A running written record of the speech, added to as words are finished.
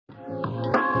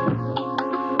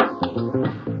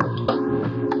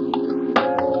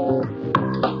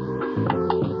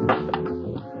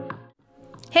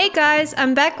guys,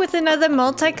 I'm back with another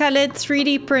multicolored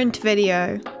 3D print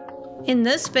video. In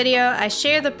this video, I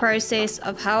share the process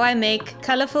of how I make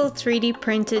colorful 3D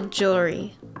printed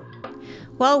jewelry.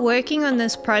 While working on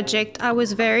this project, I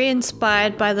was very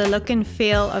inspired by the look and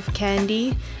feel of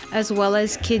candy as well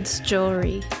as kids'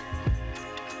 jewelry.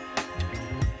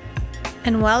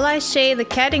 And while I share the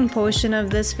CADing portion of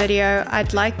this video,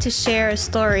 I'd like to share a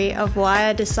story of why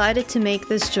I decided to make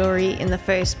this jewelry in the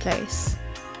first place.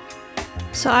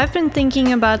 So I've been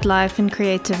thinking about life and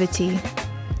creativity,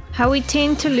 how we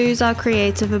tend to lose our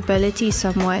creative ability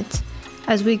somewhat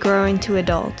as we grow into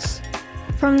adults.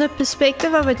 From the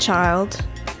perspective of a child,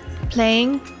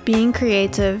 playing, being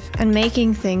creative, and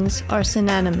making things are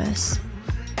synonymous.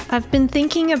 I've been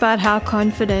thinking about how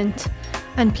confident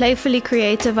and playfully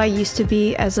creative I used to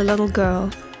be as a little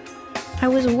girl. I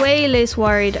was way less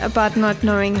worried about not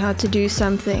knowing how to do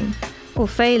something or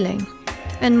failing,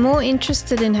 and more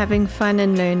interested in having fun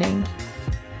and learning.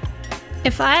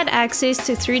 If I had access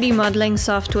to 3D modeling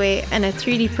software and a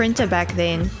 3D printer back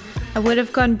then, I would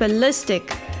have gone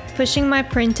ballistic, pushing my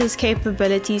printer's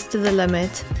capabilities to the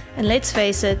limit, and let's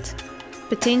face it,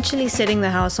 potentially setting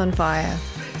the house on fire.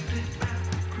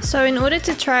 So in order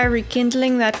to try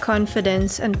rekindling that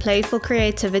confidence and playful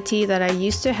creativity that I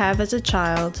used to have as a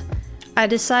child, I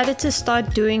decided to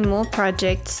start doing more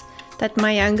projects that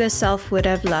my younger self would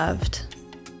have loved.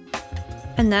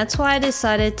 And that's why I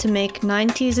decided to make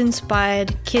 90s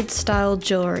inspired kid-style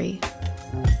jewelry.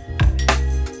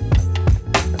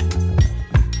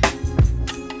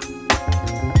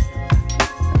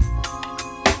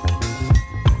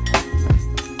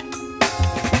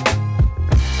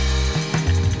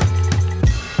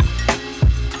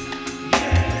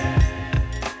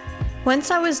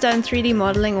 Once I was done 3D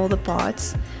modeling all the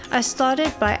parts, I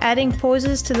started by adding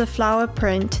pauses to the flower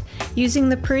print using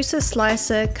the Prusa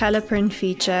Slicer color print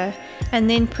feature, and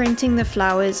then printing the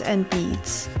flowers and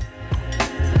beads.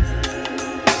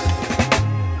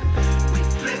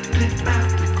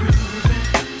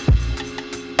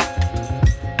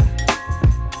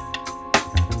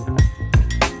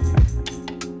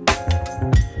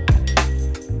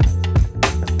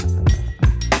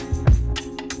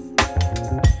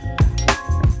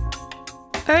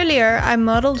 Earlier, I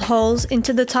modeled holes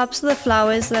into the tops of the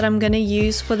flowers that I'm going to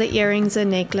use for the earrings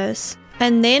and necklace.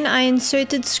 And then I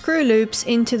inserted screw loops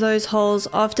into those holes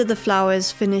after the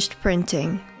flowers finished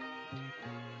printing.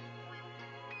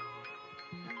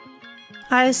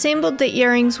 I assembled the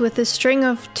earrings with a string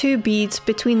of 2 beads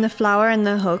between the flower and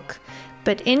the hook,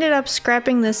 but ended up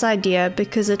scrapping this idea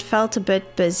because it felt a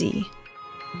bit busy.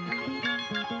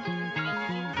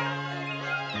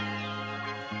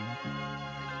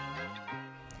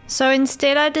 So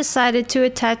instead I decided to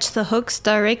attach the hooks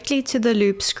directly to the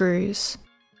loop screws.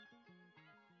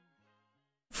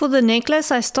 For the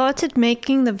necklace, I started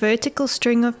making the vertical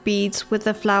string of beads with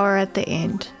the flower at the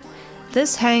end.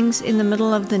 This hangs in the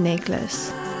middle of the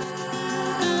necklace.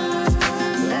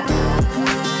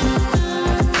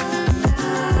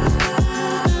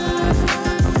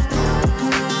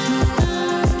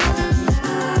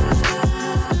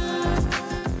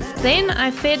 Then I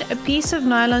fed a piece of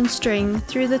nylon string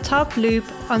through the top loop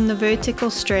on the vertical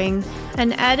string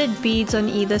and added beads on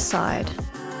either side.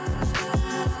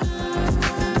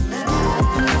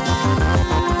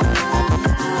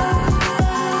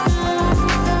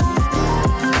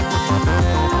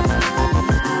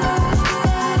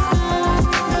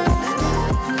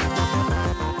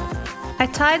 I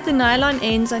tied the nylon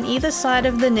ends on either side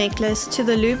of the necklace to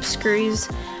the loop screws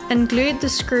and glued the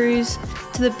screws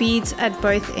to the beads at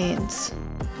both ends.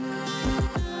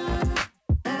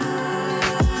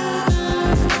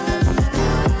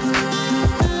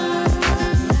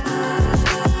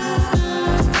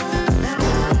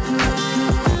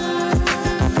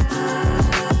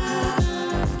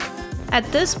 At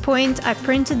this point, I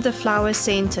printed the flower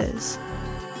centers.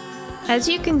 As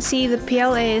you can see, the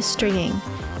PLA is stringing.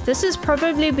 This is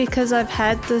probably because I've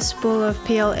had this spool of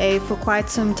PLA for quite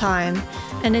some time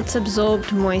and it's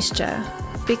absorbed moisture.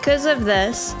 Because of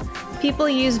this, people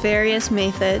use various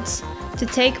methods to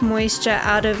take moisture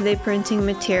out of their printing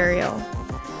material.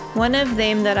 One of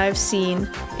them that I've seen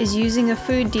is using a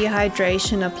food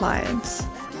dehydration appliance.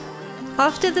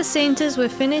 After the centers were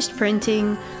finished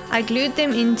printing, I glued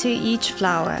them into each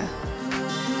flower.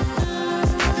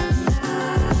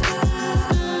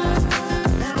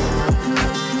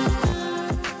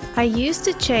 I used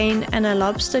a chain and a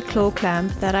lobster claw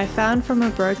clamp that I found from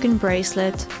a broken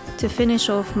bracelet to finish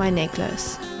off my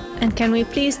necklace. And can we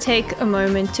please take a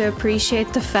moment to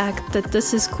appreciate the fact that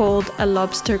this is called a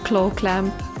lobster claw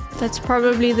clamp? That's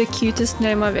probably the cutest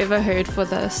name I've ever heard for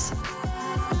this.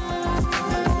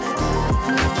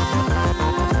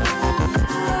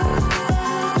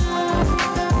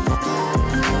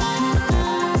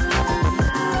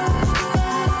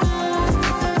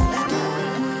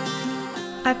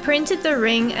 I printed the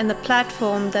ring and the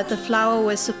platform that the flower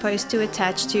was supposed to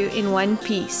attach to in one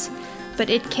piece, but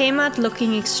it came out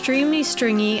looking extremely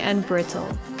stringy and brittle.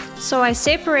 So I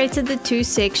separated the two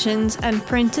sections and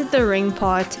printed the ring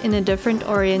part in a different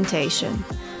orientation,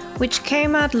 which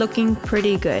came out looking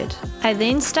pretty good. I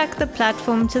then stuck the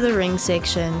platform to the ring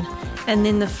section and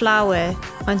then the flower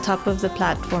on top of the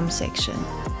platform section.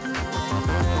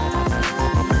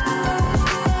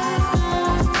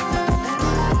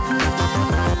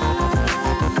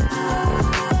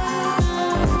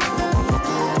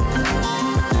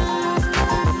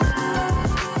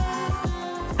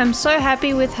 I'm so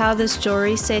happy with how this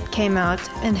jewelry set came out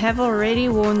and have already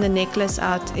worn the necklace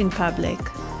out in public.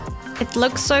 It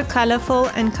looks so colorful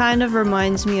and kind of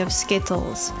reminds me of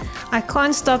Skittles. I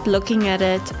can't stop looking at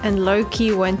it and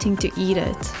low-key wanting to eat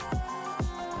it.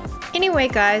 Anyway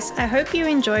guys, I hope you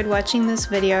enjoyed watching this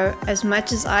video as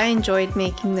much as I enjoyed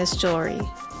making this jewelry.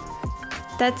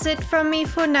 That's it from me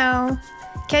for now.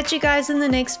 Catch you guys in the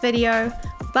next video.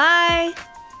 Bye!